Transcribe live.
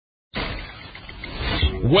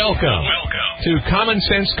Welcome to Common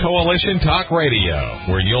Sense Coalition Talk Radio,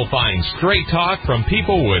 where you'll find straight talk from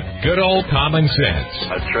people with good old common sense.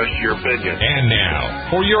 I trust your opinion. And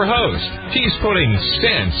now, for your host, he's putting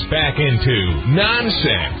sense back into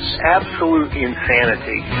nonsense. Absolute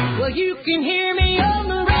insanity. Well, you can hear me on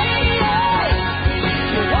the radio.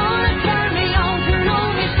 You want to turn me on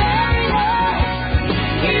me stereo.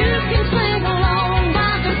 You can sing along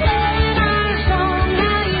by the playing our song.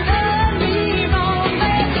 Now you've heard me wrong,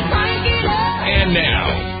 baby, crank it up. And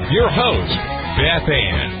now, your host, Beth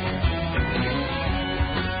Ann.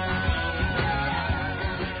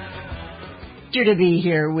 To be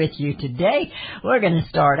here with you today. We're going to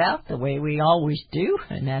start out the way we always do,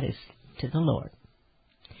 and that is to the Lord.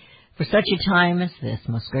 For such a time as this,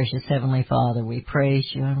 most gracious Heavenly Father, we praise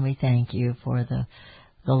you and we thank you for the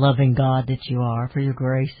loving God that you are, for your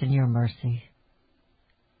grace and your mercy.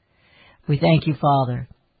 We thank you, Father,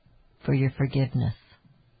 for your forgiveness.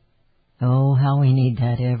 Oh, how we need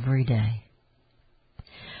that every day.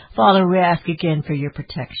 Father, we ask again for your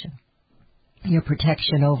protection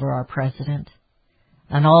over our president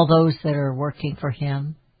and all those that are working for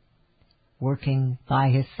him, working by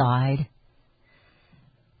his side,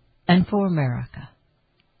 and for America.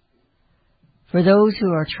 For those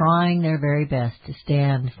who are trying their very best to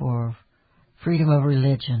stand for freedom of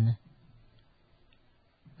religion.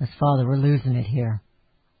 As Father, we're losing it here.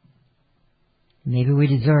 Maybe we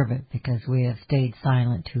deserve it because we have stayed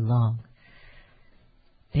silent too long,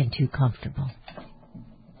 been too comfortable.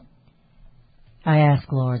 I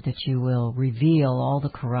ask, Lord, that you will reveal all the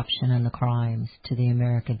corruption and the crimes to the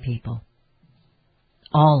American people.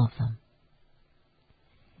 All of them.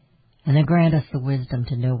 And then grant us the wisdom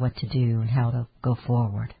to know what to do and how to go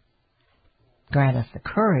forward. Grant us the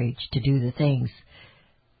courage to do the things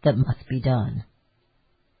that must be done.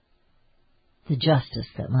 The justice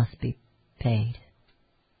that must be paid.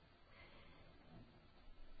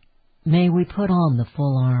 May we put on the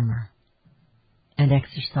full armor and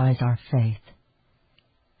exercise our faith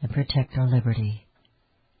and protect our liberty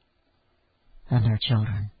and our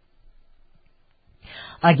children.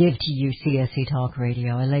 I give to you CSC Talk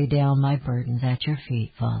Radio. I lay down my burdens at your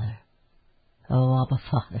feet, Father. Oh, Abba,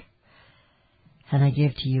 Father. And I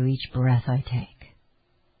give to you each breath I take.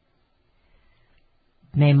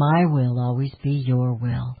 May my will always be your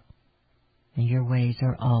will, and your ways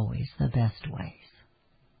are always the best ways.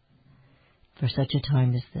 For such a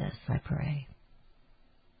time as this, I pray.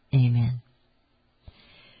 Amen.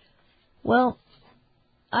 Well,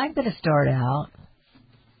 I'm going to start out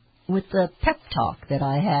with the pep talk that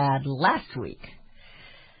I had last week.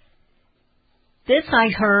 This I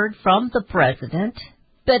heard from the president,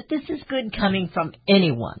 but this is good coming from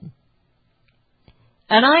anyone.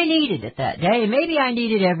 And I needed it that day. Maybe I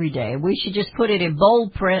need it every day. We should just put it in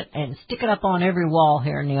bold print and stick it up on every wall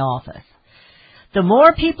here in the office. The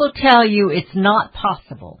more people tell you it's not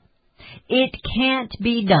possible, it can't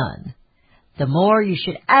be done, the more you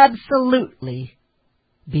should absolutely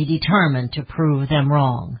be determined to prove them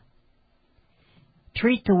wrong.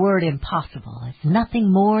 Treat the word impossible as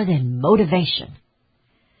nothing more than motivation.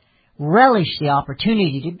 Relish the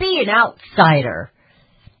opportunity to be an outsider.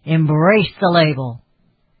 Embrace the label.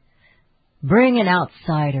 Bring an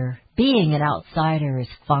outsider. Being an outsider is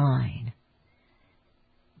fine.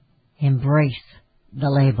 Embrace the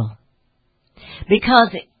label.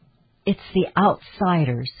 Because it's the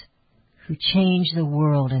outsiders who change the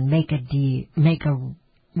world and make a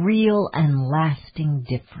real and lasting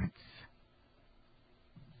difference.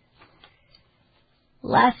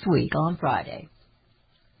 Last week on Friday,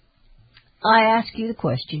 I asked you the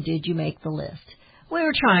question, did you make the list? We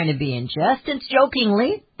were trying to be in jest and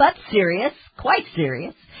jokingly, but serious, quite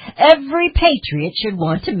serious. Every patriot should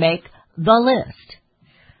want to make the list.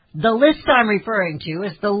 The list I'm referring to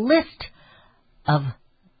is the list of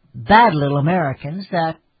bad little Americans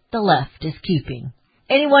that the left is keeping.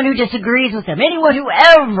 Anyone who disagrees with them, anyone who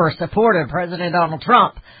ever supported President Donald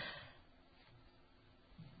Trump.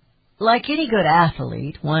 Like any good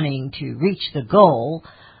athlete wanting to reach the goal,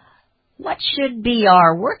 what should be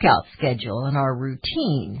our workout schedule and our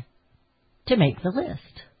routine to make the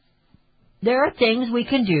list? There are things we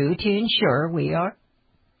can do to ensure we are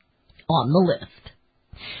on the list.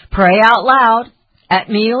 Pray out loud at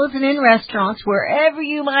meals and in restaurants, wherever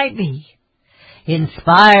you might be.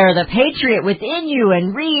 Inspire the patriot within you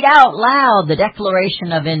and read out loud the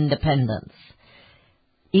Declaration of Independence.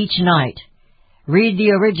 Each night, read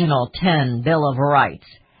the original 10 Bill of Rights,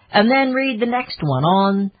 and then read the next one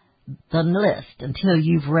on the list until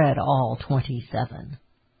you've read all 27.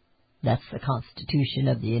 That's the Constitution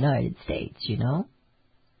of the United States, you know.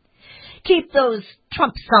 Keep those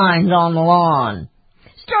Trump signs on the lawn.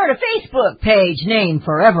 Start a Facebook page named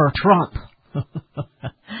Forever Trump.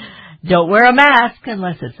 Don't wear a mask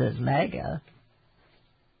unless it says MAGA.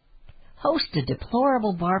 Host a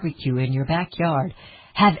deplorable barbecue in your backyard.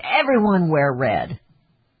 Have everyone wear red.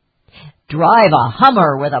 Drive a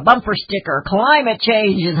Hummer with a bumper sticker. Climate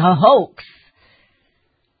change is a hoax.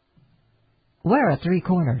 Wear a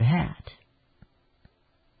three-cornered hat.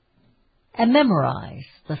 And memorize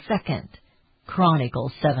the 2nd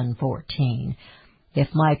Chronicles 7:14. If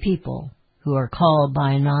my people who are called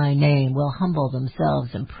by my name will humble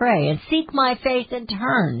themselves and pray and seek my face and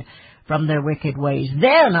turn from their wicked ways,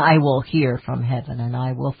 then I will hear from heaven and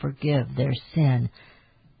I will forgive their sin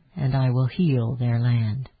and I will heal their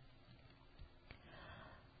land.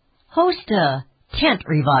 Host a tent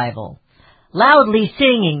revival, loudly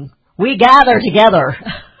singing, "We gather together."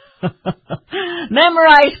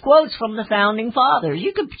 Memorize quotes from the Founding Fathers.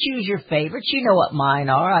 You can choose your favorites. You know what mine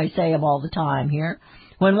are. I say them all the time here.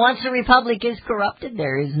 When once a republic is corrupted,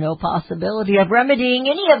 there is no possibility of remedying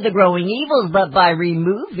any of the growing evils but by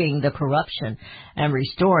removing the corruption and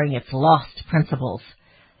restoring its lost principles.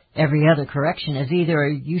 Every other correction is either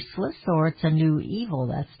useless or it's a new evil.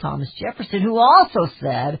 That's Thomas Jefferson, who also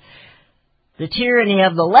said, the tyranny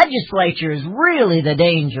of the legislature is really the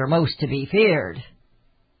danger most to be feared,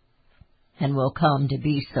 and will come to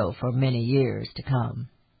be so for many years to come.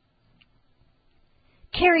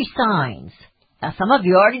 Carry signs. Now, some of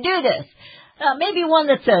you already do this. Maybe one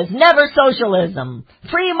that says, "Never socialism,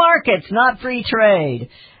 free markets, not free trade."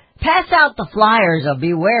 Pass out the flyers of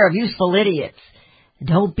 "Beware of useful idiots."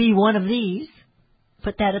 Don't be one of these.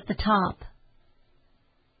 Put that at the top.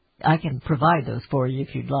 I can provide those for you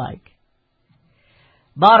if you'd like.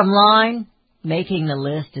 Bottom line, making the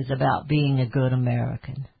list is about being a good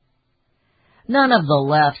American. None of the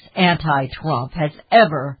left's anti-Trump has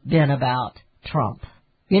ever been about Trump.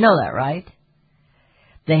 You know that, right?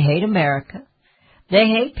 They hate America. They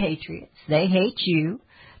hate patriots. They hate you.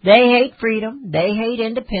 They hate freedom. They hate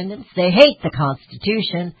independence. They hate the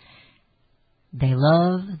Constitution. They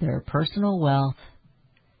love their personal wealth.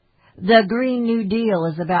 The Green New Deal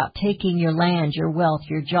is about taking your land, your wealth,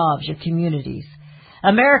 your jobs, your communities.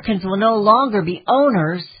 Americans will no longer be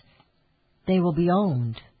owners. They will be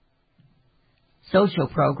owned. Social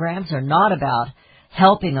programs are not about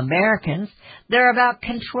helping Americans. They're about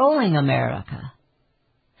controlling America.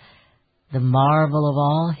 The marvel of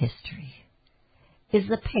all history is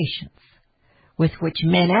the patience with which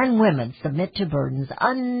men and women submit to burdens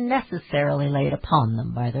unnecessarily laid upon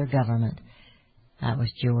them by their government. That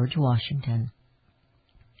was George Washington.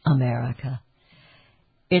 America.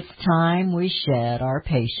 It's time we shed our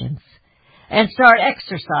patience and start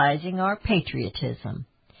exercising our patriotism.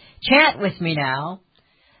 Chant with me now.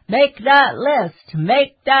 Make that list,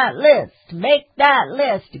 make that list, make that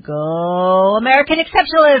list. Go American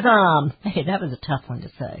exceptionalism. Hey, that was a tough one to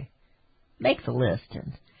say. Make the list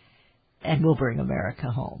and we'll bring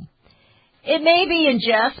America home. It may be in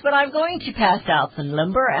jest, but I'm going to pass out some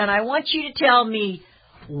lumber, and I want you to tell me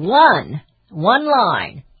one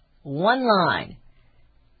line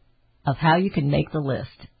of how you can make the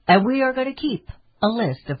list. And we are going to keep a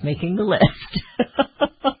list of making the list.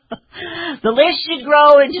 The list should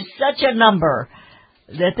grow into such a number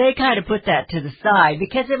that they kind of put that to the side,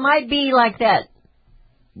 because it might be like that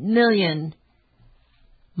million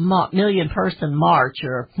person march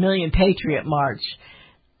or million patriot march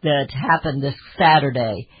that happened this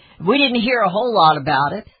Saturday. We didn't hear a whole lot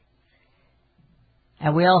about it.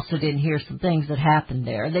 And we also didn't hear some things that happened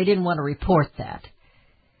there. They didn't want to report that.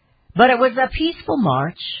 But it was a peaceful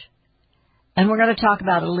march, and we're going to talk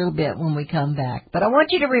about it a little bit when we come back. But I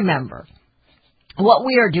want you to remember what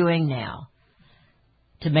we are doing now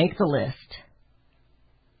to make the list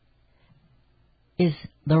is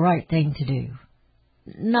the right thing to do.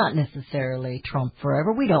 Not necessarily Trump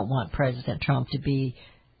forever. We don't want President Trump to be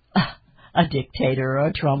a dictator or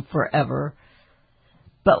a Trump forever.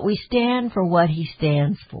 But we stand for what he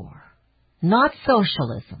stands for. Not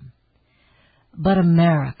socialism, but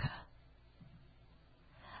America.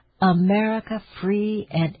 America free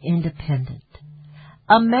and independent.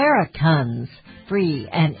 Americans free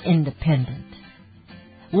and independent.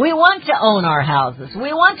 We want to own our houses.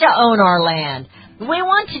 We want to own our land. We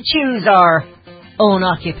want to choose our own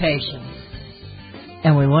occupations.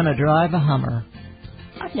 And we want to drive a Hummer.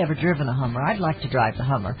 I've never driven a Hummer. I'd like to drive the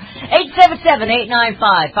Hummer.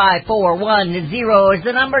 877-895-5410 is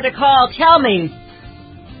the number to call. Tell me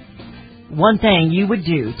one thing you would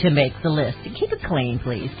do to make the list. And keep it clean,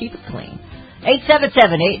 please. Keep it clean.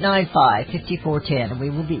 877-895-5410, and we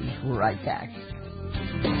will be right back.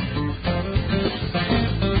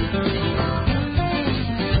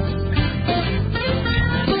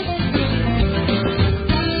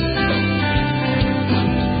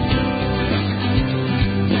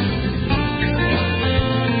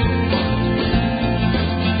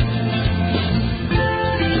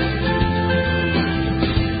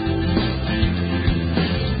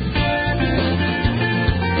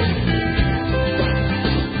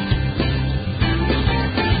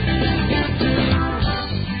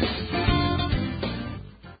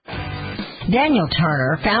 Daniel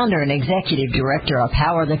Turner, founder and executive director of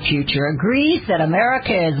Power the Future, agrees that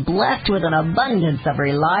America is blessed with an abundance of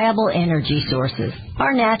reliable energy sources.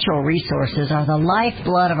 Our natural resources are the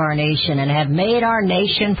lifeblood of our nation and have made our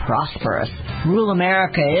nation prosperous. Rural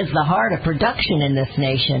America is the heart of production in this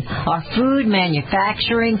nation. Our food,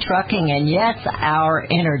 manufacturing, trucking, and yes, our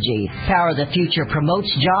energy. Power the Future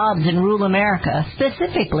promotes jobs in rural America,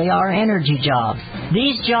 specifically our energy jobs.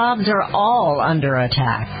 These jobs are all under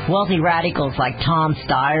attack. Wealthy radicals like Tom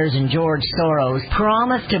Stiers and George Soros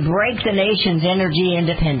promise to break the nation's energy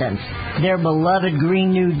independence. Their beloved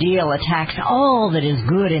Green New Deal attacks all that is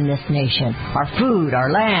good in this nation. Our food, our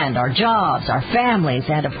land, our jobs, our families,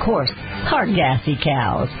 and of course, our gassy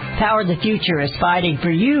cows. Power the Future is fighting for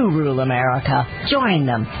you, rural America. Join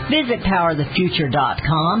them. Visit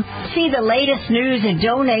PowerTheFuture.com. See the latest news and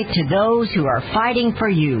donate to those who are fighting for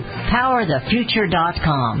you.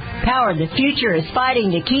 PowerTheFuture.com. Power the Future is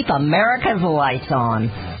fighting to keep America's lights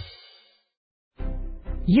on.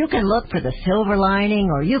 You can look for the silver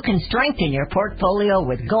lining, or you can strengthen your portfolio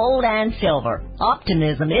with gold and silver.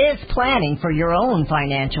 Optimism is planning for your own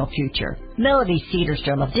financial future. Melody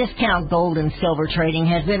Cedarstrom of Discount Gold and Silver Trading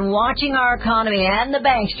has been watching our economy and the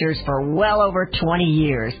banksters for well over 20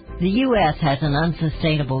 years. The U.S. has an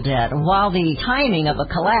unsustainable debt, and while the timing of a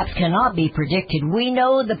collapse cannot be predicted, we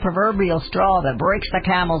know the proverbial straw that breaks the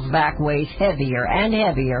camel's back weighs heavier and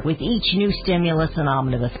heavier with each new stimulus and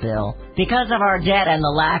omnibus bill. Because of our debt and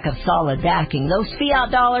the lack of solid backing, those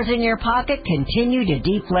fiat dollars in your pocket continue to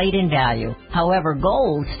deflate in value. However,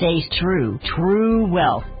 gold stays true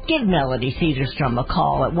wealth. Give Melody Cedarstrom a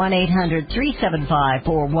call at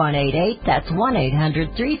 1-800-375-4188. That's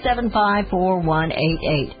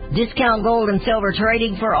 1-800-375-4188. Discount Gold and Silver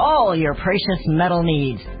Trading for all your precious metal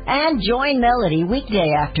needs. And join Melody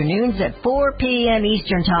weekday afternoons at 4 p.m.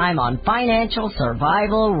 Eastern Time on Financial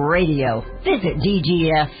Survival Radio. Visit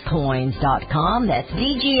DGScoins.com. That's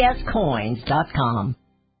DGScoins.com.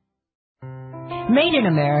 Made in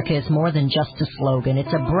America is more than just a slogan.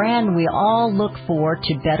 It's a brand we all look for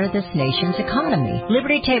to better this nation's economy.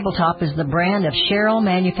 Liberty Tabletop is the brand of Sherrill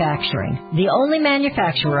Manufacturing, the only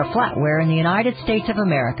manufacturer of flatware in the United States of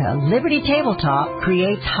America. Liberty Tabletop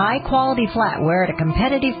creates high-quality flatware at a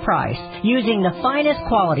competitive price using the finest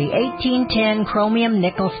quality 1810 chromium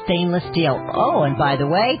nickel stainless steel. Oh, and by the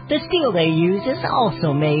way, the steel they use is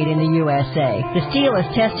also made in the USA. The steel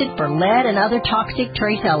is tested for lead and other toxic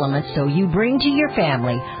trace elements, so you bring to your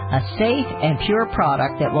family a safe and pure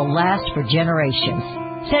product that will last for generations.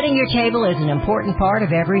 Setting your table is an important part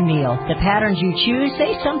of every meal. The patterns you choose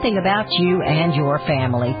say something about you and your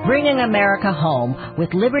family. Bringing America home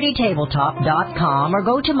with LibertyTabletop.com, or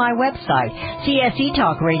go to my website,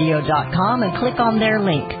 CSETalkRadio.com, and click on their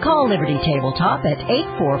link. Call Liberty Tabletop at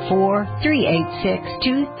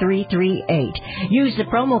 844-386-2338. Use the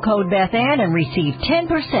promo code BethAnn and receive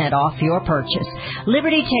 10% off your purchase.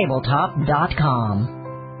 LibertyTabletop.com.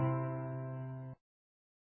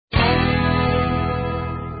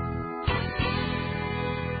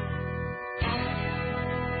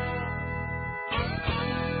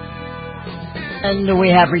 And we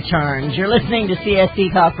have returned. You're listening to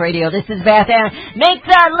CSC Talk Radio. This is Beth Ann. Make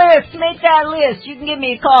that list. Make that list. You can give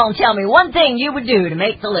me a call and tell me one thing you would do to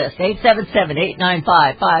make the list.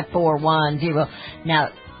 877-895-5410. Now,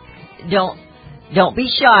 don't be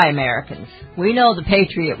shy, Americans. We know the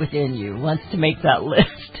patriot within you wants to make that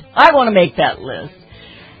list. I want to make that list.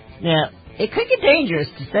 Now, it could get dangerous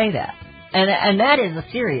to say that. And that is a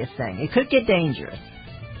serious thing. It could get dangerous.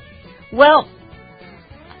 Well,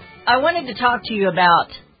 I wanted to talk to you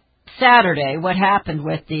about Saturday, what happened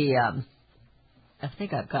with the, I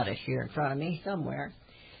think I've got it here in front of me somewhere,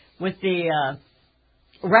 with the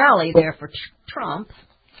rally there for Trump.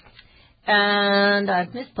 And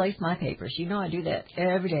I've misplaced my papers. You know I do that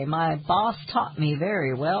every day. My boss taught me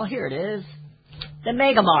very well. Here it is. The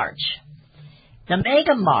Mega March. The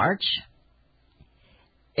Mega March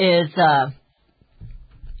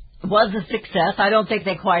was a success. I don't think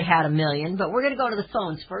they quite had 1 million, but we're going to go to the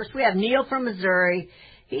phones first. We have Neil from Missouri.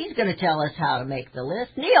 He's going to tell us how to make the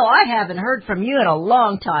list. Neil, I haven't heard from you in a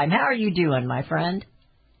long time. How are you doing, my friend?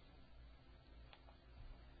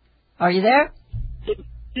 Are you there?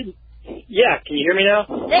 Yeah, can you hear me now?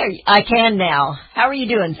 There, I can now. How are you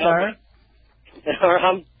doing, sir?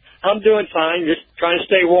 I'm doing fine. Just trying to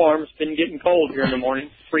stay warm. It's been getting cold here in the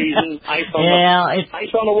morning. Freezing. Ice on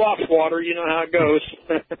the wash water. You know how it goes.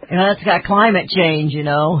 It's got climate change, you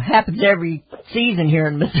know. Happens every season here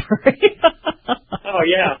in Missouri. Oh,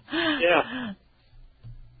 yeah.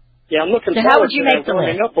 Yeah, I'm looking so forward how would you to make that the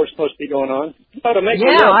warming list? up we're supposed to be going on.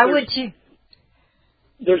 I would too.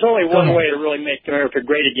 there's only one way to really make America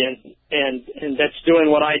great again, and that's doing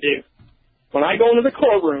what I do. When I go into the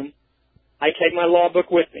courtroom, I take my law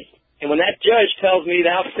book with me. And when that judge tells me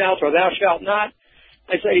thou shalt or thou shalt not,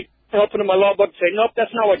 I say, I open up my law book and say, nope,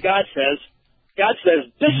 that's not what God says. God says,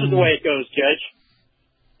 this is the way it goes, Judge.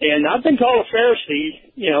 And I've been called a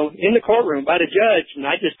Pharisee, in the courtroom by the judge, and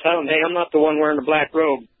I just tell him, hey, I'm not the one wearing the black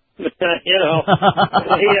robe. They don't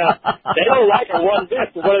like it one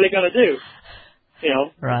bit, but what are they going to do?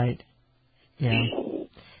 Right. Yeah.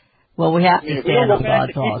 Well, we have to stand on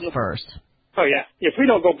God's laws first. Oh, yeah. If we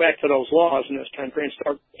don't go back to those laws in this country and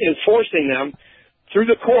start enforcing them through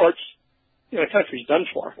the courts, the country's done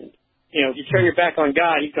for. If you turn your back on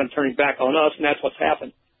God, He's going to turn His back on us, and that's what's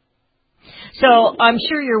happened. So I'm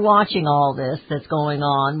sure you're watching all this that's going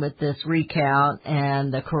on with this recount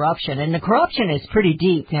and the corruption. And the corruption is pretty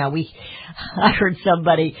deep. Now, I heard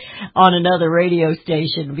somebody on another radio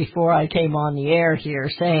station before I came on the air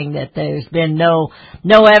here saying that there's been no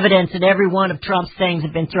evidence that every one of Trump's things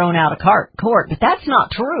have been thrown out of court. But that's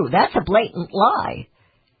not true. That's a blatant lie.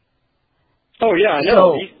 Oh, yeah, I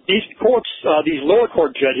know. These courts, these lower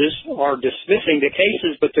court judges are dismissing the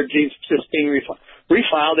cases, but they're just being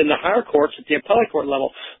refiled in the higher courts at the appellate court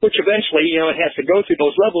level, which eventually, it has to go through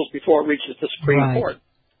those levels before it reaches the Supreme Court.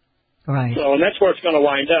 Right. So, and that's where it's going to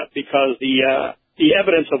wind up because the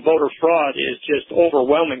evidence of voter fraud is just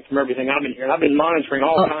overwhelming from everything I've been hearing. I've been monitoring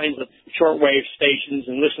all kinds of shortwave stations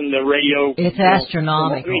and listening to radio. It's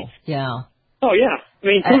astronomical. Yeah. Oh, yeah.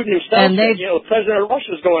 Putin himself, the president of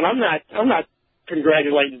Russia is going, I'm not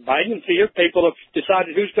congratulating Biden until your people have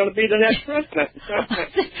decided who's going to be the next president.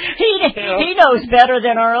 He knows better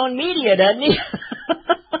than our own media, doesn't he?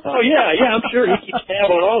 Oh, yeah, I'm sure he keeps tab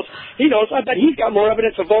on all. He knows, I bet he's got more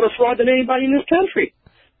evidence of voter fraud than anybody in this country.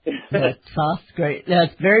 That's great.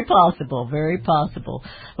 That's very possible. Very possible.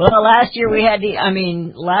 Well, last year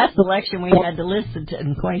last election we had to listen to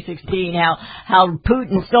in 2016 how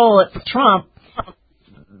Putin stole it for Trump.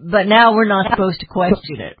 But now we're not supposed to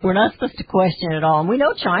question it. We're not supposed to question it at all. And we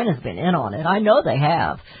know China's been in on it. I know they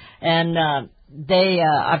have. And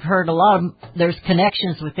I've heard there's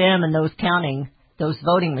connections with them and those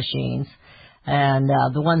voting machines. And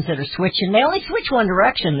the ones that are switching, they only switch one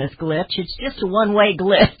direction, this glitch. It's just a one-way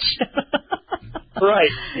glitch. Right.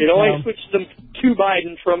 It only switches them to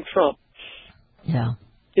Biden from Trump. Yeah.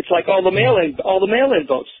 It's like all the mail-in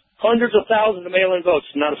votes. Hundreds of thousands of mail-in votes,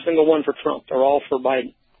 not a single one for Trump. They're all for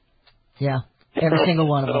Biden. Yeah, every single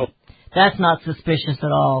one of them. That's not suspicious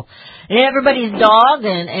at all. And everybody's dog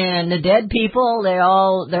and the dead people, they're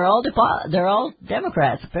all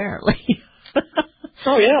Democrats apparently.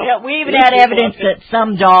 Oh yeah. We even had evidence that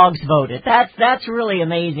some dogs voted. That's really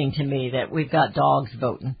amazing to me that we've got dogs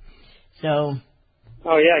voting. So.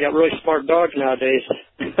 Oh yeah, I got really smart dogs nowadays.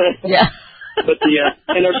 Yeah. But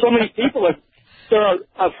and there's so many people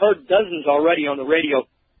I've heard dozens already on the radio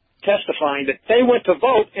testifying that they went to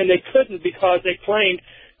vote and they couldn't because they claimed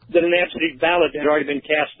that an absentee ballot had already been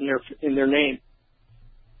cast in their name.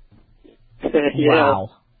 Wow.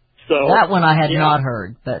 So that one I had not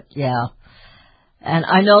heard, but yeah. And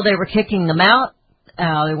I know they were kicking them out.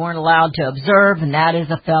 They weren't allowed to observe, and that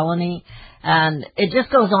is a felony. And it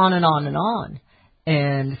just goes on and on and on.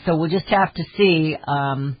 And so we'll just have to see.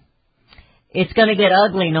 It's going to get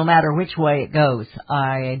ugly no matter which way it goes.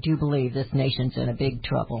 I do believe this nation's in a big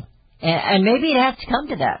trouble. And maybe it has to come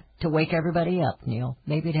to that, to wake everybody up, Neil.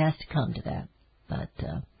 Maybe it has to come to that. But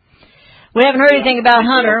we haven't heard anything about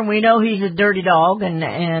Hunter, and we know he's a dirty dog, and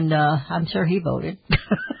I'm sure he voted.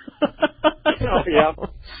 Oh, yeah.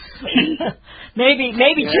 maybe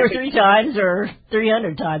 2 or 3 times or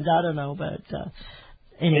 300 times, I don't know. But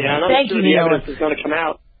anyway, thank you, Neil. The evidence is going to come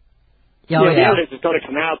out. The evidence is going to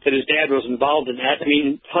come out that his dad was involved in that.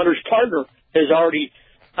 Hunter's partner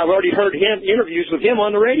I've already heard interviews with him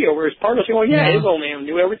on the radio where his partner's going, his old man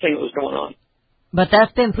knew everything that was going on. But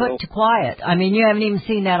that's been put to quiet. You haven't even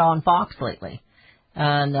seen that on Fox lately.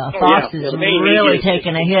 And Fox is really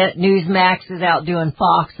taking a hit. Newsmax is outdoing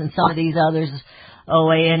Fox, and some of these others,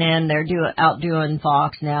 OANN, they're outdoing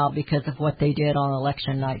Fox now because of what they did on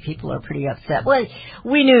election night. People are pretty upset. Well,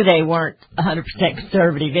 we knew they weren't 100%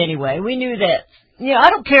 conservative anyway. We knew that, I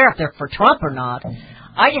don't care if they're for Trump or not.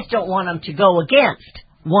 I just don't want them to go against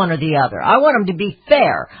one or the other. I want them to be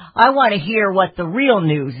fair. I want to hear what the real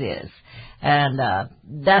news is. And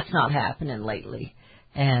that's not happening lately.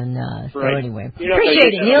 And so anyway,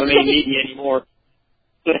 appreciate it, Neil. Media anymore.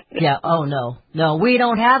 Yeah. Oh no, we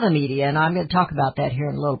don't have a media, and I'm going to talk about that here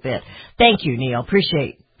in a little bit. Thank you, Neil.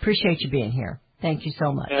 Appreciate you being here. Thank you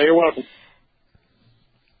so much. Yeah, you're welcome.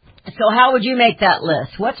 So how would you make that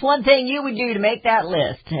list? What's one thing you would do to make that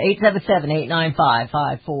list?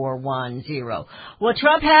 877-895-5410. Well,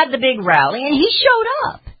 Trump had the big rally, and he showed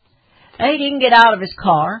up. He didn't get out of his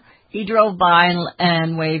car. He drove by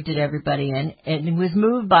and waved at everybody and was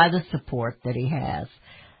moved by the support that he has.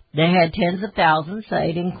 They had tens of thousands.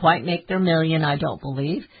 They didn't quite make their million, I don't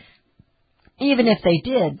believe. Even if they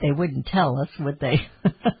did, they wouldn't tell us, would they?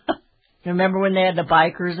 Remember when they had the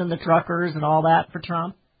bikers and the truckers and all that for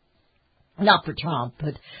Trump? Not for Trump,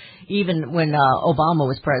 but even when Obama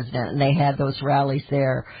was president and they had those rallies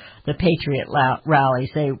there, the Patriot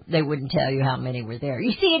rallies, they wouldn't tell you how many were there.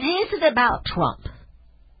 You see, it isn't about Trump.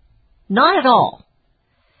 Not at all.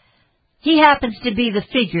 He happens to be the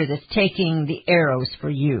figure that's taking the arrows for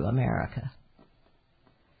you, America.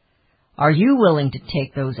 Are you willing to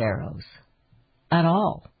take those arrows at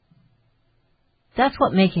all? That's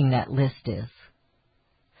what making that list is.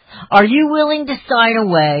 Are you willing to sign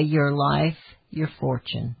away your life, your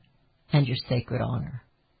fortune, and your sacred honor?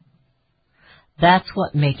 That's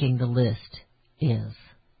what making the list is.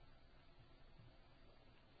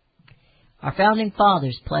 Our founding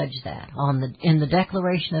fathers pledged that in the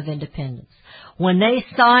Declaration of Independence. When they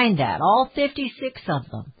signed that, all 56 of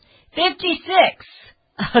them, 56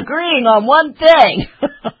 agreeing on one thing.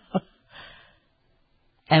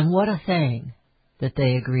 And what a thing that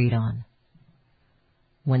they agreed on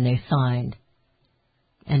when they signed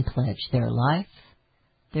and pledged their life,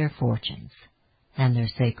 their fortunes, and their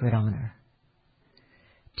sacred honor.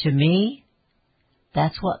 To me,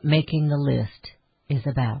 that's what making the list is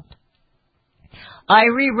about. I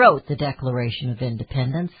rewrote the Declaration of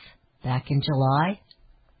Independence back in July.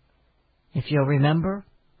 If you'll remember,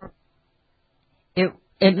 it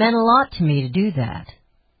meant a lot to me to do that.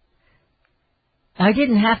 I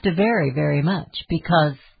didn't have to vary very much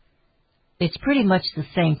because it's pretty much the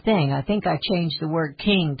same thing. I think I changed the word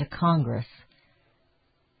king to Congress.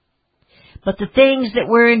 But the things that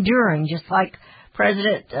we're enduring, just like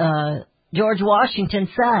President George Washington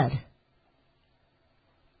said,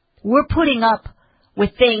 we're putting up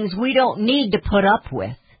with things we don't need to put up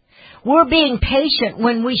with. We're being patient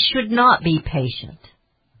when we should not be patient.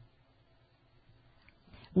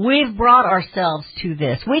 We've brought ourselves to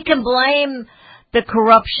this. We can blame the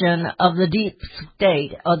corruption of the deep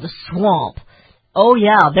state, of the swamp. Oh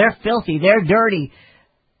yeah, they're filthy, they're dirty.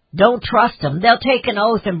 Don't trust them. They'll take an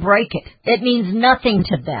oath and break it. It means nothing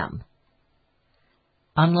to them.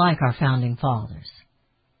 Unlike our founding fathers.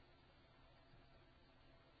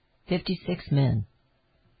 56 men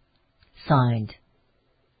signed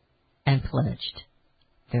and pledged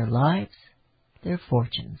their lives, their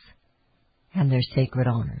fortunes, and their sacred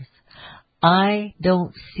honors. I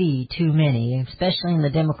don't see too many, especially in the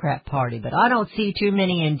Democrat Party, but I don't see too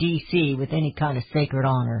many in D.C. with any kind of sacred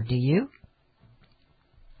honor. Do you?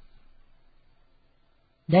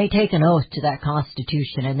 They take an oath to that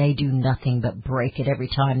Constitution and they do nothing but break it every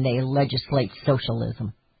time they legislate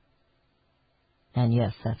socialism. And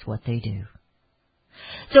yes, that's what they do.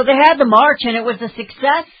 So they had the march and it was a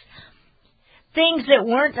success. Things that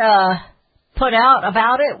weren't put out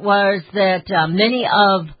about it was that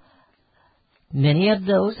many of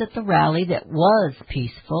those at the rally that was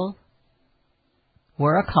peaceful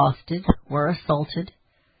were accosted, were assaulted,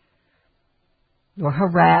 were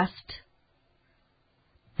harassed,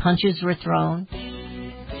 punches were thrown.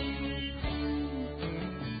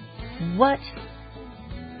 What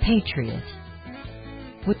patriot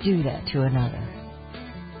would do that to another?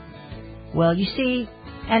 Well, you see,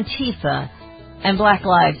 Antifa and Black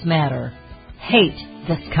Lives Matter hate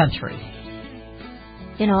this country.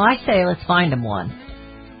 You know, I say let's find them one.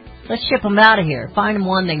 Let's ship them out of here. Find them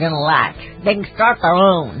one they're going to like. They can start their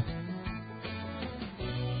own.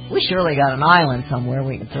 We surely got an island somewhere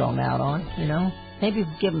we can throw them out on, you know. Maybe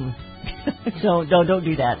give them... don't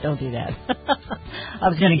do that. Don't do that. I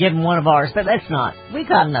was going to give them one of ours, but let's not. We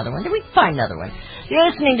got another one. We can find another one. You're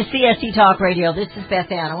listening to CSC Talk Radio. This is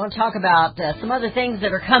Beth Ann. I want to talk about some other things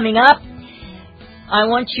that are coming up. I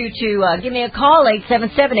want you to give me a call,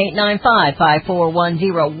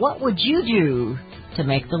 877-895-5410. What would you do to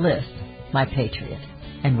make the list, my patriot?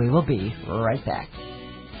 And we will be right back.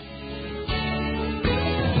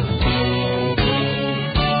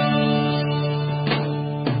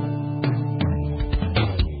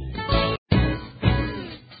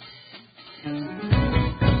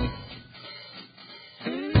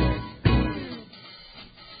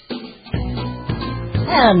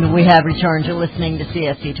 And we have returned to listening to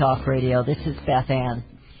CSC Talk Radio. This is Beth Ann.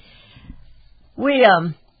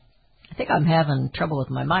 I think I'm having trouble with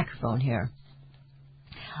my microphone here.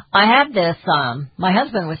 I have this, my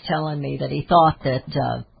husband was telling me that he thought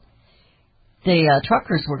that the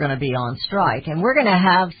truckers were going to be on strike, and we're going to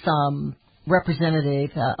have some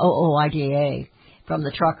representative OOIDA from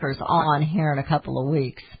the truckers on here in a couple of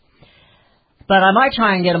weeks. But I might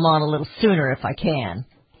try and get them on a little sooner if I can.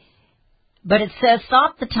 But it says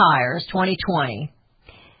Stop the Tires 2020.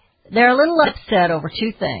 They're a little upset over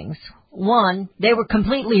two things. One, they were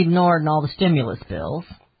completely ignored in all the stimulus bills.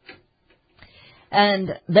 And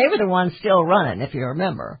they were the ones still running, if you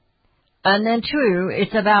remember. And then two,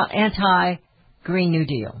 it's about anti-Green New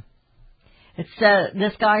Deal. It says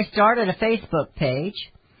this guy started a Facebook page.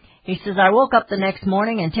 He says, I woke up the next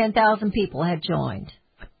morning and 10,000 people had joined.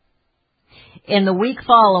 In the week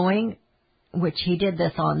following, which he did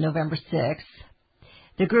this on November 6th,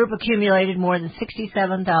 the group accumulated more than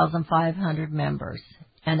 67,500 members,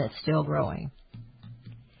 and it's still growing.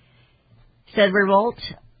 Said Revolt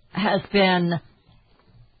has been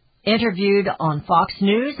interviewed on Fox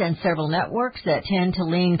News and several networks that tend to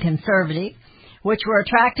lean conservative, which were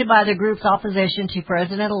attracted by the group's opposition to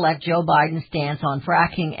President-elect Joe Biden's stance on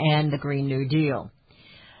fracking and the Green New Deal.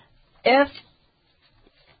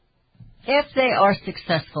 If they are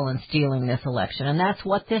successful in stealing this election, and that's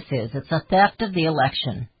what this is, it's a theft of the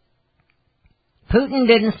election. Putin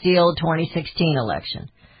didn't steal the 2016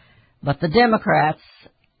 election, but the Democrats,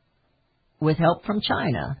 with help from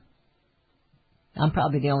China, I'm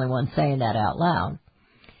probably the only one saying that out loud,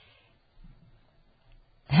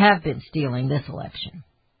 have been stealing this election.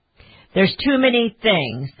 There's too many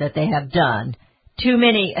things that they have done, too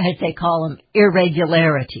many, as they call them,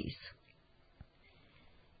 irregularities.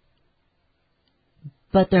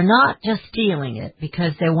 But they're not just stealing it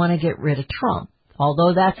because they want to get rid of Trump,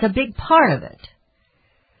 although that's a big part of it.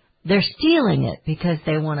 They're stealing it because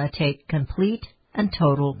they want to take complete and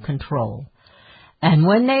total control. And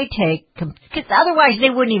when they take, because otherwise they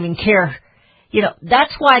wouldn't even care, you know,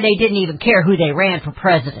 that's why they didn't even care who they ran for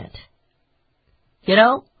president. You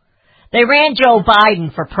know? They ran Joe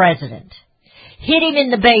Biden for president. Hid him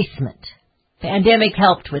in the basement. Pandemic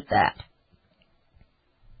helped with that.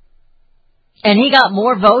 And he got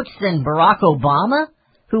more votes than Barack Obama,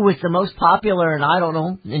 who was the most popular in, I don't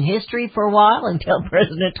know, in history for a while until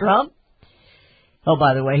President Trump. Oh,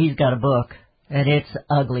 by the way, he's got a book, and it's an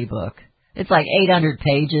ugly book. It's like 800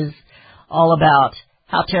 pages, all about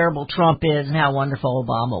how terrible Trump is and how wonderful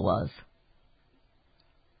Obama was.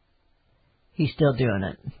 He's still doing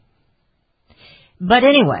it. But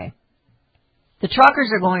anyway, the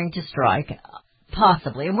truckers are going to strike.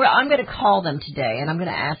 Possibly. And I'm going to call them today, and I'm going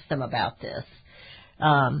to ask them about this.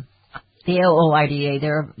 The OOIDA,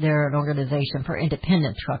 they're an organization for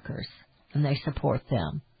independent truckers, and they support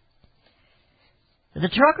them. The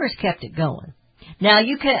truckers kept it going. Now,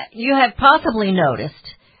 you have possibly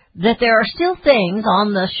noticed that there are still things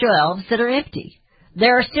on the shelves that are empty.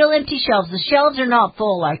 There are still empty shelves. The shelves are not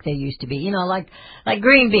full like they used to be. You know, like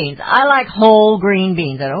green beans. I like whole green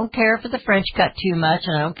beans. I don't care for the French cut too much,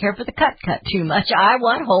 and I don't care for the cut too much. I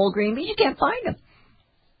want whole green beans. You can't find them.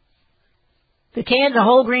 The cans of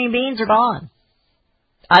whole green beans are gone.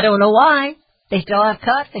 I don't know why. They still have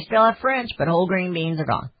cut. They still have French, but whole green beans are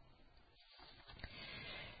gone.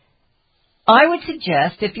 I would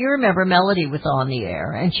suggest, if you remember, Melody was on the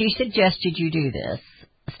air, and she suggested you do this.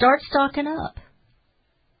 Start stocking up.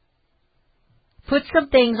 Put some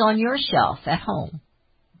things on your shelf at home.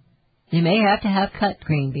 You may have to have cut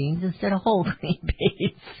green beans instead of whole green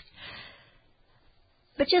beans.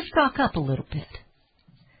 But just stock up a little bit.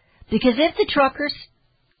 Because if the truckers,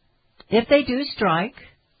 if they do strike,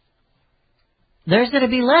 there's going to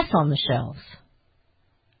be less on the shelves.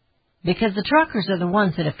 Because the truckers are the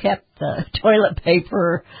ones that have kept the toilet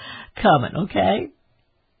paper coming, okay?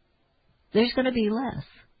 There's going to be less.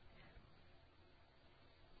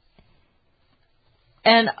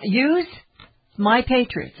 And use My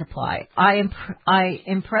Patriot Supply. I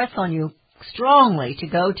impress on you strongly to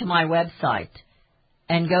go to my website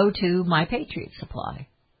and go to My Patriot Supply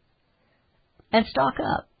and stock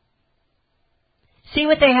up. See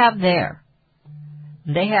what they have there.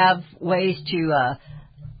 They have ways to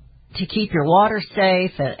keep your water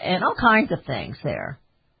safe and all kinds of things there.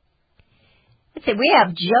 Let's see, we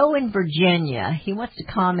have Joe in Virginia. He wants to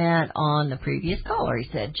comment on the previous caller. He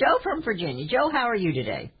said, Joe from Virginia. Joe, how are you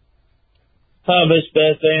today? Hi, Miss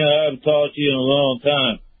Bethany. I haven't talked to you in a long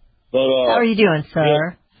time. But how are you doing,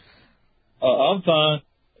 sir? I'm fine.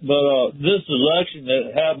 But this election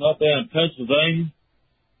that happened up there in Pennsylvania.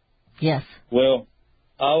 Yes. Well,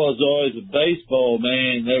 I was always a baseball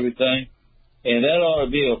man and everything. And that ought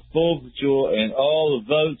to be a forfeiture, and all the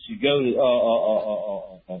votes you go to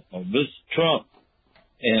Mr. Trump.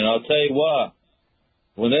 And I'll tell you why.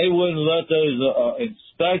 When they wouldn't let those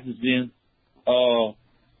inspectors in,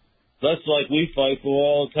 that's like we fight for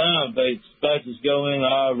all the time. They expect us to go in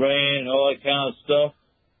Iran and all that kind of stuff.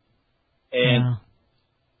 And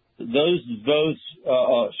those votes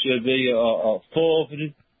should be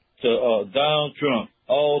forfeited to Donald Trump,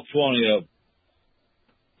 all 20 of them.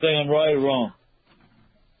 Think I'm right or wrong?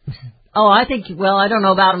 Oh, I think, well, I don't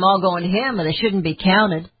know about them all going to him, but they shouldn't be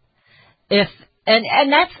counted.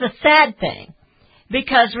 And that's the sad thing,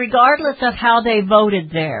 because regardless of how they voted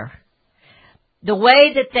there, the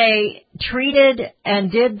way that they treated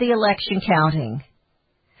and did the election counting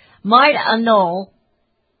might annul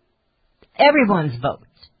everyone's votes.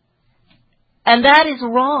 And that is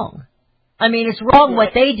wrong. I mean, it's wrong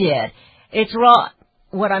what they did. It's wrong.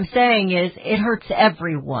 What I'm saying is it hurts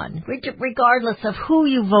everyone, regardless of who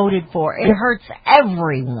you voted for. It hurts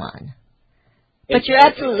everyone. But you're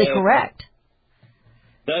absolutely correct.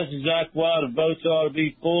 That's exactly why the votes ought to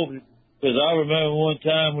be forfeited. Because I remember one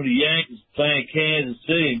time when the Yankees playing Kansas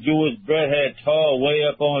City and George Brett had tar way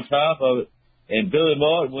up on top of it, and Billy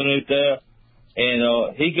Martin went out there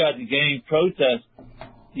and he got the game protest.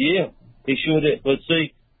 Yeah, he sure did. But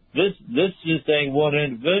see, this just ain't one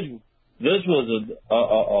individual. This was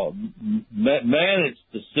a managed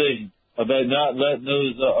decision about not letting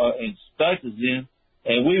those inspectors in,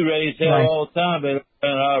 and we raised hell all the time in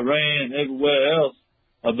Iran and everywhere else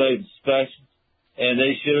about inspections, and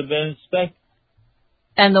they should have been inspected.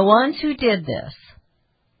 And the ones who did this,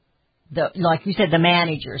 like you said, the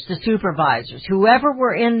managers, the supervisors, whoever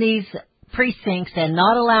were in these precincts and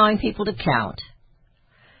not allowing people to count,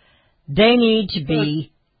 they need to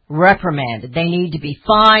be reprimanded. They need to be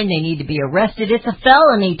fined. They need to be arrested. It's a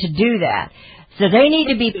felony to do that. So they need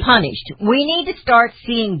to be punished. We need to start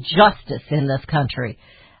seeing justice in this country,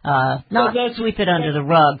 not sweep it under the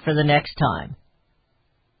rug for the next time.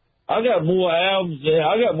 I got more albums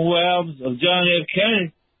of John F.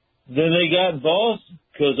 Kennedy than they got in Boston,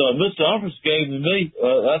 because Mr. Humphreys gave them to me.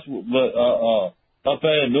 That's what up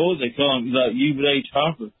there in North they call him, like Hubert H.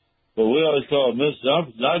 Humphrey, but we always call him Mr.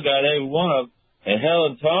 Humphreys. And I got every one of them. And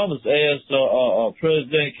Helen Thomas asked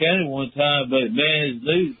President Kennedy one time about managed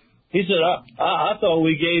news. He said, I thought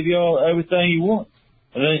we gave y'all everything you want.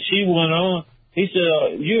 And then she went on. He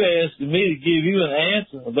said, you asking me to give you an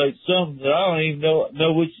answer about something that I don't even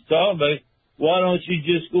know what you're talking about. Why don't you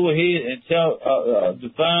just go ahead and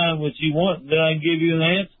define what you want, and then I can give you an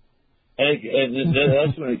answer? And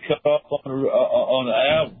that's when it cut off on the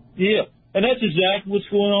album. Yeah. And that's exactly what's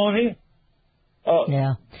going on here.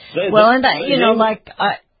 Yeah. Like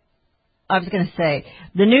I was going to say,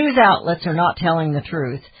 the news outlets are not telling the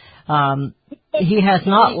truth. He has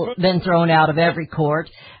not been thrown out of every court.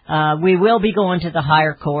 We will be going to the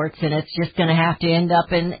higher courts, and it's just going to have to end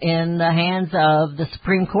up in the hands of the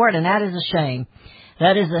Supreme Court, and that is a shame.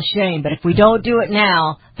 That is a shame. But if we don't do it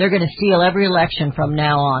now, they're going to steal every election from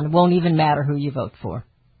now on. It won't even matter who you vote for.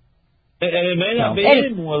 And it may not be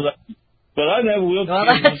any more elections, but I never will see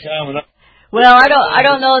one time. Well, I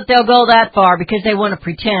don't know if they'll go that far, because they want to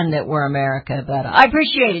pretend that we're America. But I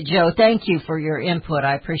appreciate it, Joe. Thank you for your input.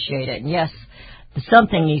 I appreciate it. And yes,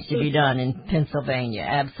 something needs to be done in Pennsylvania.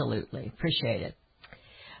 Absolutely. Appreciate it.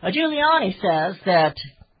 Giuliani says that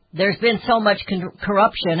there's been so much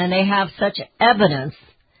corruption and they have such evidence,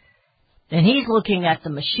 and he's looking at the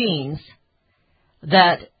machines,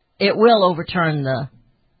 that it will overturn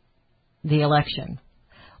the election.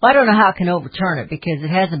 Well, I don't know how it can overturn it, because it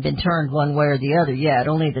hasn't been turned one way or the other yet.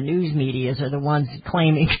 Only the news medias are the ones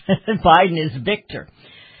claiming Biden is victor.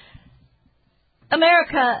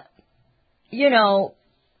 America,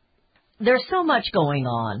 there's so much going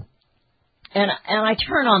on. And I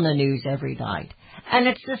turn on the news every night, and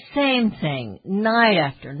it's the same thing, night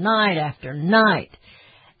after night after night.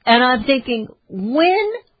 And I'm thinking,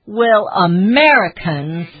 when will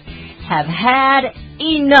Americans have had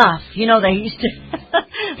enough? They used to,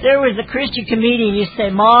 there was a Christian comedian who used to say,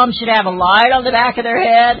 Mom should have a light on the back of their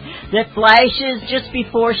head that flashes just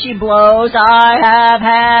before she blows. I have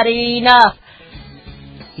had enough.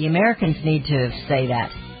 The Americans need to say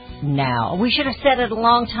that now. We should have said it a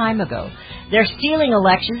long time ago. They're stealing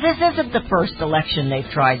elections. This isn't the first election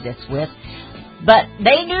they've tried this with. But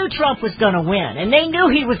they knew Trump was going to win, and they knew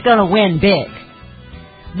he was going to win big.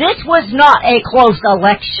 This was not a close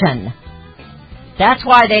election. That's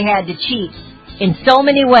why they had to cheat in so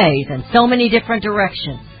many ways and so many different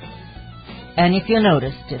directions. And if you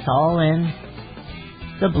noticed, it's all in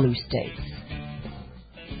the blue states.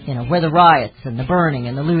 Where the riots and the burning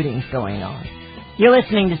and the looting's going on. You're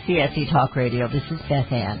listening to CSE Talk Radio. This is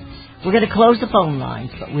Beth Ann. We're going to close the phone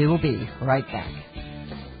lines, but we will be right back.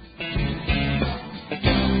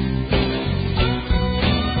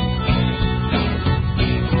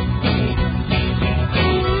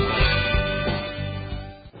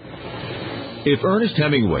 If Ernest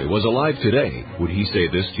Hemingway was alive today, would he say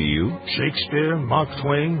this to you? Shakespeare, Mark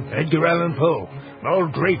Twain, Edgar Allan Poe, all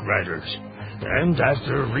great writers. And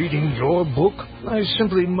after reading your book, I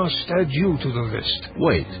simply must add you to the list.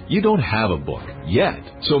 Wait, you don't have a book yet.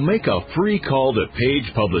 So make a free call to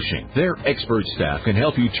Page Publishing. Their expert staff can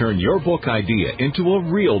help you turn your book idea into a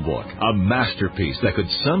real book, a masterpiece that could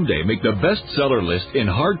someday make the bestseller list in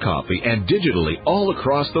hard copy and digitally all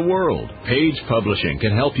across the world. Page Publishing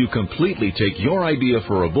can help you completely take your idea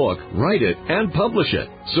for a book, write it, and publish it.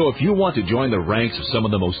 So if you want to join the ranks of some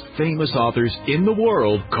of the most famous authors in the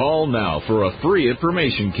world, call now for a free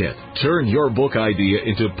information kit. Turn your book idea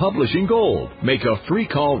into publishing gold. Make a free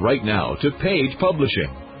call right now to Page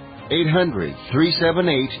Publishing.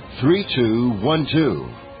 800-378-3212.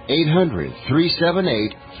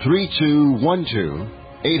 800-378-3212.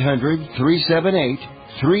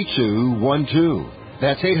 800-378-3212.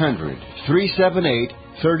 That's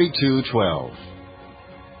 800-378-3212.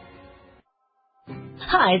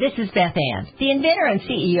 Hi, this is Beth Ann. The inventor and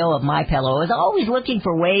CEO of MyPillow is always looking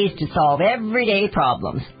for ways to solve everyday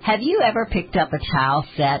problems. Have you ever picked up a towel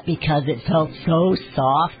set because it felt so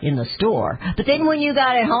soft in the store, but then when you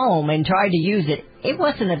got it home and tried to use it, it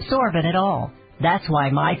wasn't absorbent at all? That's why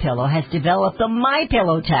MyPillow has developed the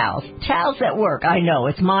MyPillow towels. Towels that work. I know,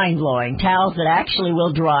 it's mind-blowing. Towels that actually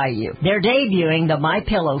will dry you. They're debuting the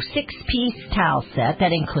MyPillow 6-piece towel set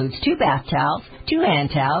that includes 2 bath towels, 2 hand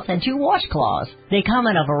towels, and 2 washcloths. They come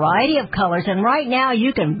in a variety of colors, and right now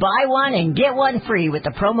you can buy one and get one free with the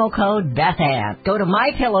promo code BethAnn. Go to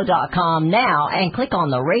MyPillow.com now and click on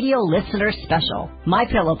the Radio Listener Special.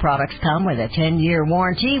 MyPillow products come with a 10-year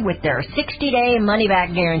warranty with their 60-day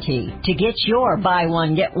money-back guarantee. To get your buy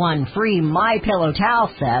one, get one free MyPillow towel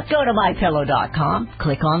set, go to MyPillow.com,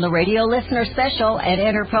 click on the Radio Listener Special, and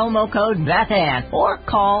enter promo code BethAnn, or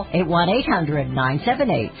call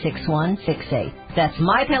 1-800-978-6168. That's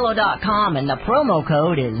MyPillow.com, and the promo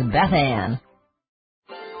code is BethAnn.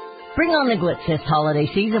 Bring on the glitz this holiday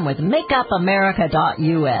season with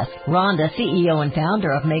MakeupAmerica.us. Rhonda, CEO and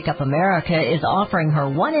founder of Makeup America, is offering her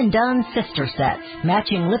one-and-done sister sets,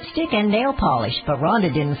 matching lipstick and nail polish. But Rhonda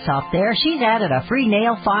didn't stop there. She's added a free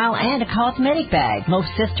nail file and a cosmetic bag. Most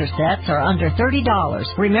sister sets are under $30.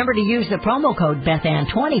 Remember to use the promo code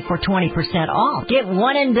BethAnn20 for 20% off. Get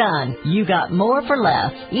one and done. You got more for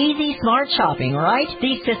less. Easy, smart shopping, right?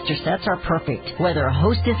 These sister sets are perfect. Whether a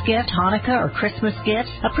hostess gift, Hanukkah, or Christmas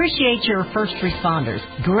gifts, appreciate your first responders,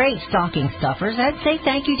 great stocking stuffers, and say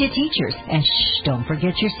thank you to teachers. And shh, don't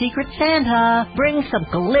forget your Secret Santa. Bring some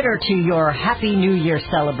glitter to your Happy New Year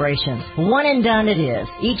celebrations. One and done it is.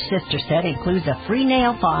 Each sister set includes a free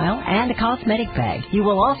nail file and a cosmetic bag. You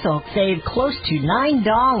will also save close to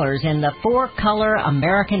 $9 in the 4-color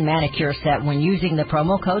American manicure set when using the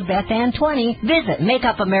promo code BethAnn20. Visit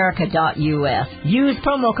MakeupAmerica.us. Use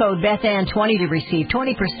promo code BethAnn20 to receive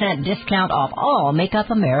 20% discount off all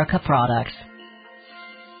Makeup America products.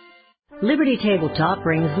 Liberty Tabletop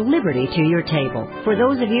brings liberty to your table. For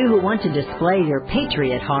those of you who want to display your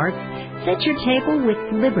patriot hearts, set your table with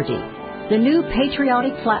Liberty, the new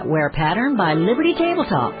patriotic flatware pattern by Liberty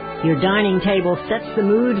Tabletop. Your dining table sets the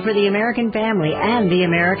mood for the American family and the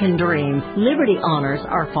American dream. Liberty honors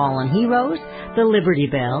our fallen heroes, the Liberty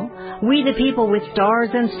Bell, We the People with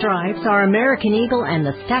Stars and Stripes, our American Eagle, and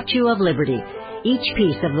the Statue of Liberty. Each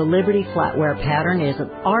piece of the Liberty flatware pattern is an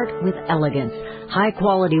art with elegance,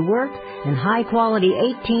 high-quality work, and high-quality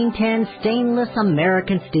 1810 stainless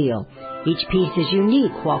American steel. Each piece is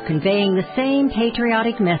unique while conveying the same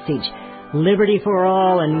patriotic message, liberty for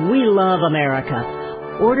all and we love America.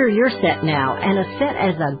 Order your set now and a set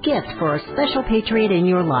as a gift for a special patriot in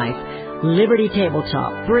your life. Liberty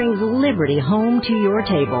Tabletop brings liberty home to your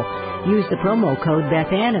table. Use the promo code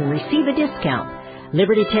BethAnn and receive a discount.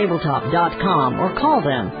 LibertyTabletop.com or call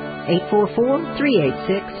them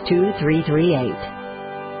 844-386-2338.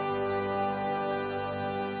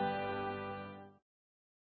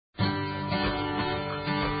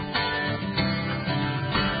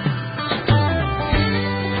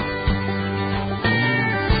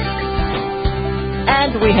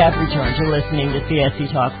 And we have returned to listening to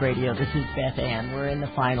CSC Talk Radio. This is Beth Ann. We're in the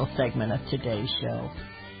final segment of today's show.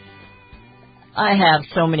 I have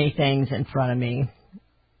so many things in front of me.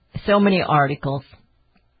 So many articles,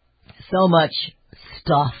 so much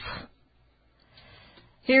stuff.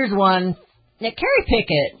 Here's one. Now, Carrie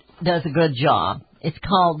Pickett does a good job. It's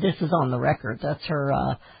called This Is on the Record. That's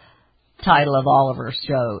her title of all of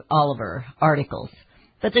her articles.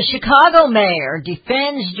 But the Chicago mayor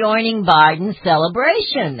defends joining Biden's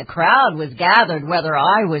celebration. The crowd was gathered whether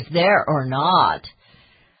I was there or not.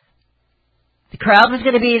 The crowd was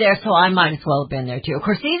going to be there, so I might as well have been there too. Of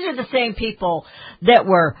course, these are the same people that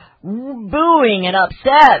were booing and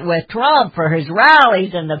upset with Trump for his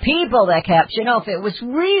rallies, and the people that kept, if it was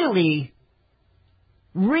really,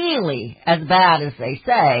 really as bad as they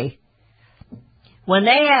say, when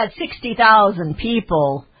they had 60,000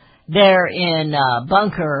 people there in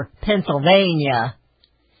Bunker, Pennsylvania,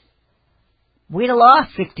 we'd have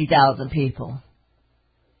lost 60,000 people.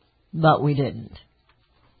 But we didn't.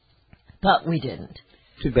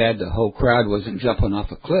 Too bad the whole crowd wasn't jumping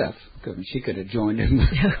off a cliff, because she could have joined him.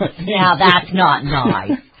 Yeah, that's not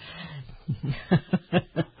nice.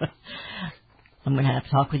 I'm going to have to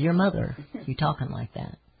talk with your mother. You talking like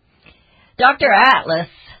that. Dr. Atlas,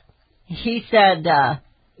 he said,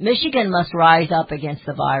 Michigan must rise up against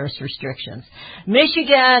the virus restrictions.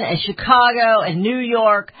 Michigan and Chicago and New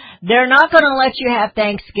York, they're not going to let you have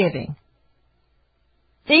Thanksgiving.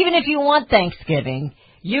 Even if you want Thanksgiving,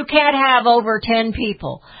 you can't have over 10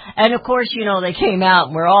 people. And of course, they came out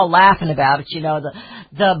and we're all laughing about it.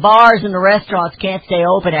 The bars and the restaurants can't stay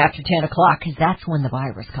open after 10 o'clock because that's when the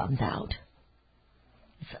virus comes out.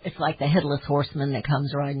 It's like the headless horseman that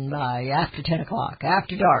comes riding by after 10 o'clock,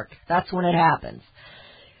 after dark. That's when it happens.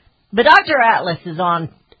 But Dr. Atlas is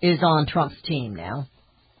on Trump's team now.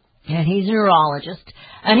 And he's a neurologist.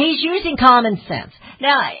 And he's using common sense.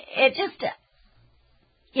 Now, it just,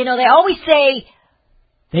 they always say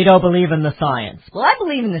they don't believe in the science. Well, I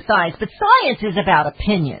believe in the science, but science is about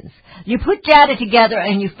opinions. You put data together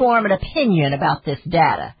and you form an opinion about this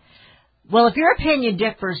data. Well, if your opinion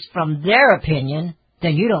differs from their opinion,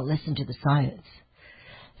 then you don't listen to the science.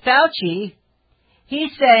 Fauci,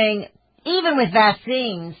 he's saying, even with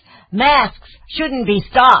vaccines, masks shouldn't be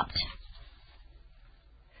stopped.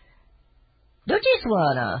 Don't you just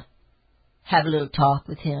want to have a little talk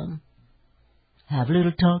with him?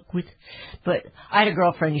 But I had a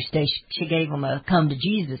girlfriend yesterday, she gave him a come to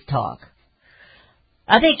Jesus talk.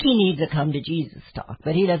 I think he needs a come to Jesus talk,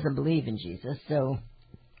 but he doesn't believe in Jesus, so.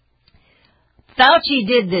 Fauci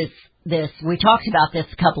did this, we talked about this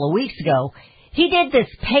a couple of weeks ago. He did this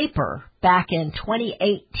paper back in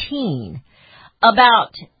 2018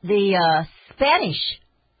 about the Spanish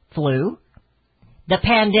flu, the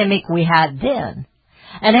pandemic we had then,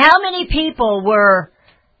 and how many people were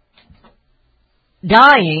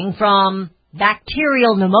dying from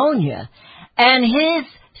bacterial pneumonia. And his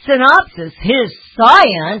synopsis, his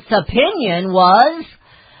science opinion was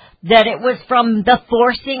that it was from the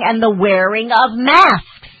forcing and the wearing of masks.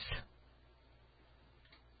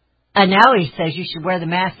 And now he says you should wear the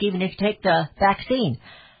mask even if you take the vaccine.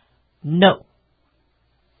 No.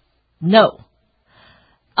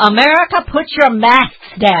 America, put your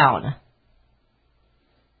masks down.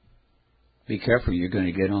 Be careful, you're going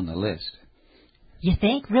to get on the list. You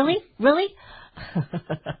think? Really?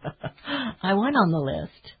 I went on the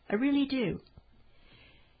list. I really do.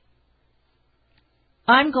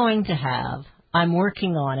 I'm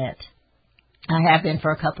working on it. I have been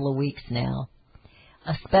for a couple of weeks now.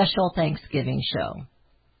 A special Thanksgiving show.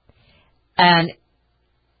 And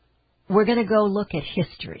we're going to go look at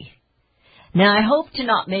history. Now, I hope to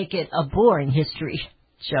not make it a boring history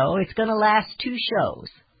show. It's going to last 2 shows.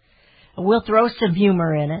 We'll throw some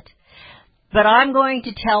humor in it. But I'm going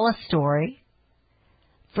to tell a story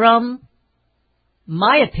from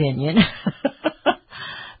my opinion,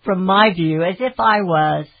 from my view, as if I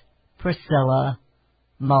was Priscilla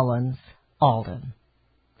Mullins Alden.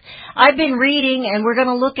 I've been reading, and we're going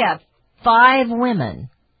to look at 5 women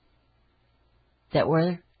that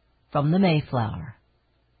were from the Mayflower.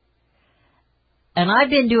 And I've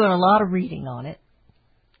been doing a lot of reading on it,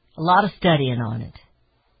 a lot of studying on it.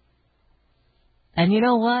 And you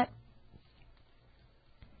know what?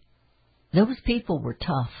 Those people were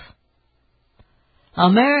tough.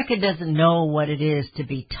 America doesn't know what it is to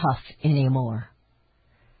be tough anymore.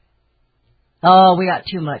 Oh, we got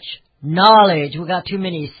too much knowledge. We got too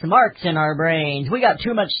many smarts in our brains. We got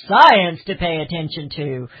too much science to pay attention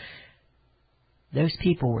to. Those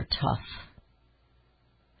people were tough.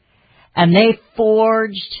 And they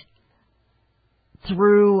forged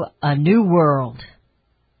through a new world.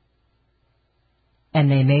 And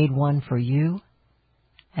they made one for you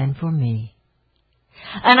and for me.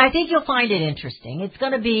 And I think you'll find it interesting. It's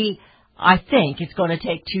going to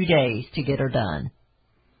take 2 days to get her done.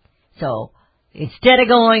 So, instead of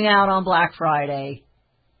going out on Black Friday,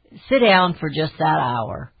 sit down for just that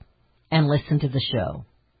hour and listen to the show.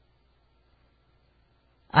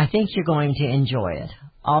 I think you're going to enjoy it.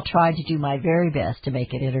 I'll try to do my very best to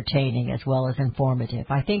make it entertaining as well as informative.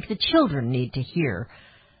 I think the children need to hear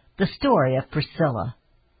the story of Priscilla.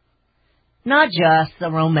 Not just the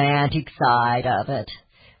romantic side of it.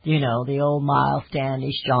 You know, the old Miles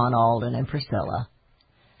Standish, John Alden, and Priscilla.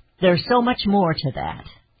 There's so much more to that.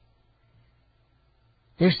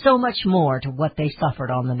 There's so much more to what they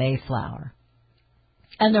suffered on the Mayflower.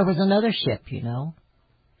 And there was another ship, you know.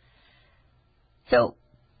 So,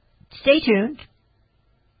 stay tuned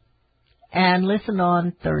and listen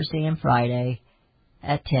on Thursday and Friday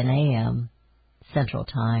at 10 a.m. Central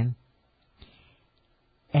Time.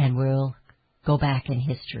 And we'll go back in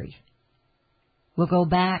history. We'll go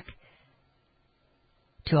back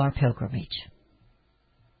to our pilgrimage.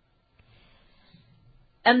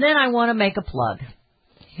 And then I want to make a plug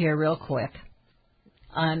here real quick.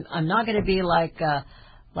 I'm not going to be like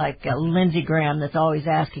Lindsey Graham that's always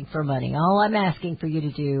asking for money. All I'm asking for you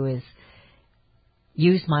to do is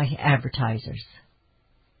use my advertisers.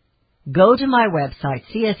 Go to my website,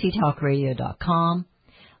 csctalkradio.com,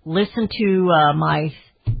 listen to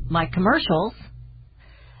my commercials,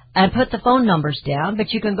 and put the phone numbers down,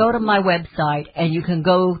 but you can go to my website, and you can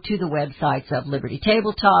go to the websites of Liberty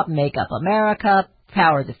Tabletop, Make Up America,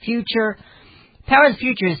 Power the Future. Power the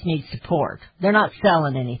Future just needs support. They're not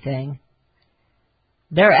selling anything.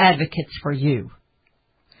 They're advocates for you.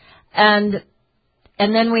 And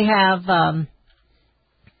then we have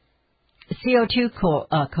CO2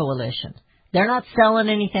 Coalition. They're not selling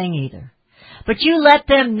anything either. But you let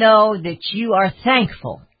them know that you are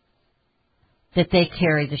thankful that they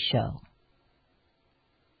carry the show.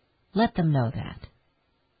 Let them know that.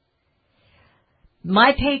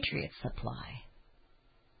 My Patriot Supply.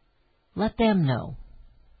 Let them know.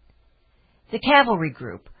 The Cavalry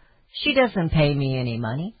Group. She doesn't pay me any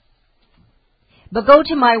money. But go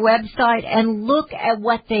to my website and look at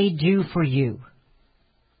what they do for you.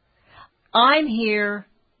 I'm here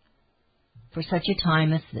for such a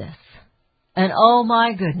time as this. And oh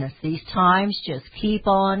my goodness, these times just keep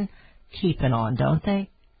on keeping on, don't they?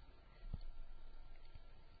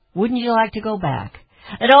 Wouldn't you like to go back?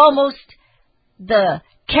 The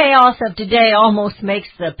chaos of today almost makes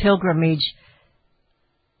the pilgrimage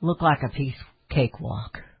look like a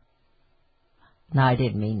cakewalk. No, I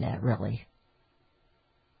didn't mean that, really.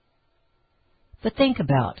 But think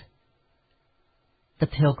about the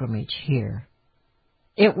pilgrimage here.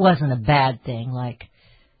 It wasn't a bad thing like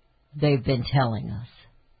they've been telling us.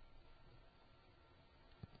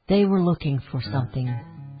 They were looking for something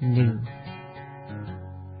new.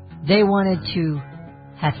 They wanted to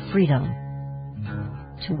have freedom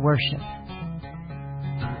to worship.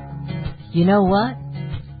 You know what?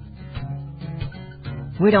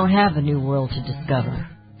 We don't have a new world to discover.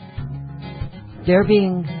 They're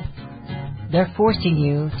forcing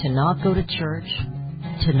you to not go to church,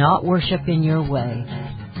 to not worship in your way.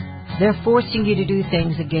 They're forcing you to do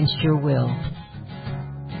things against your will.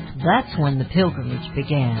 That's when the pilgrimage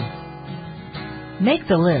began. Make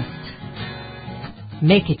the list.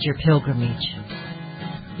 Make it your pilgrimage.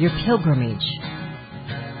 Your pilgrimage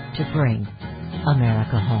to bring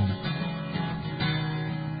America home.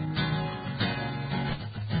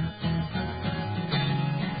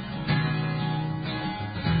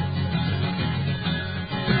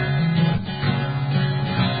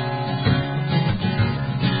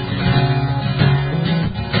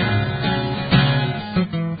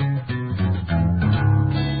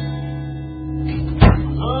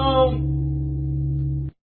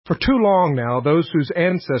 For too long now, those whose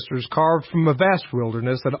ancestors carved from a vast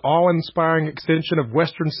wilderness an awe-inspiring extension of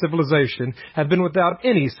Western civilization have been without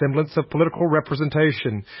any semblance of political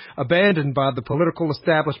representation. Abandoned by the political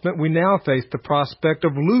establishment, we now face the prospect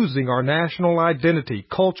of losing our national identity,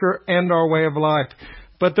 culture, and our way of life.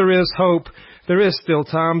 But there is hope. There is still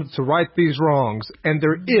time to right these wrongs, and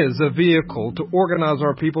there is a vehicle to organize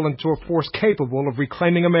our people into a force capable of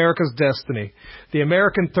reclaiming America's destiny. The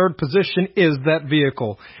American Third Position is that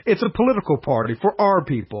vehicle. It's a political party for our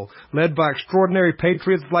people, led by extraordinary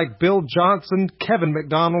patriots like Bill Johnson, Kevin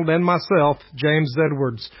McDonald, and myself, James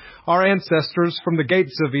Edwards. Our ancestors, from the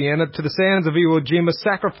gates of Vienna to the sands of Iwo Jima,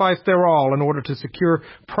 sacrificed their all in order to secure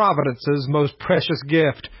Providence's most precious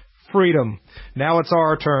gift, freedom. Now it's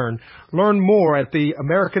our turn. Learn more at the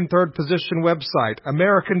American Third Position website,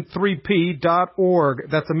 American3P.org.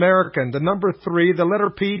 That's American, the number 3, the letter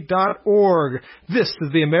P.org. This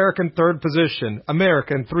is the American Third Position,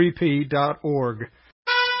 American3P.org.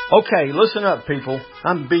 Okay, listen up, people.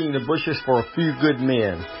 I'm beating the bushes for a few good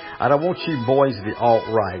men. I don't want you boys of the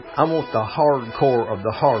alt-right. I want the hardcore of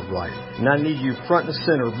the hard right. And I need you front and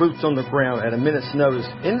center, boots on the ground at a minute's notice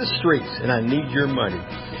in the streets, and I need your money.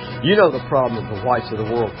 You know the problem that the whites of the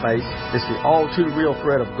world face. It's the all-too-real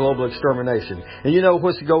threat of global extermination. And you know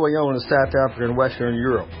what's going on in South Africa and Western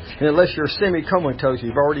Europe. And unless you're semi-comatose,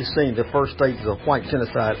 you've already seen the first stages of white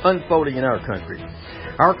genocide unfolding in our country.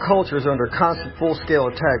 Our culture is under constant full-scale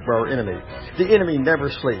attack by our enemy. The enemy never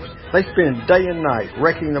sleeps. They spend day and night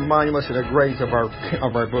wrecking the monuments and the graves of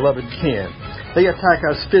our beloved kin. They attack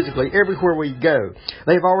us physically everywhere we go.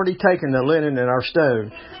 They've already taken the linen and our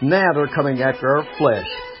stone. Now they're coming after our flesh.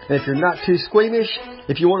 And if you're not too squeamish,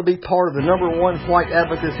 if you want to be part of the #1 white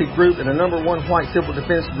advocacy group and the #1 white civil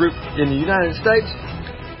defense group in the United States,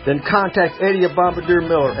 then contact Eddie Bombardier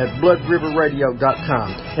Miller at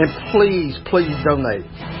BloodRiverRadio.com. And please, please donate.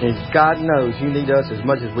 And God knows you need us as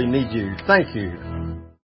much as we need you. Thank you.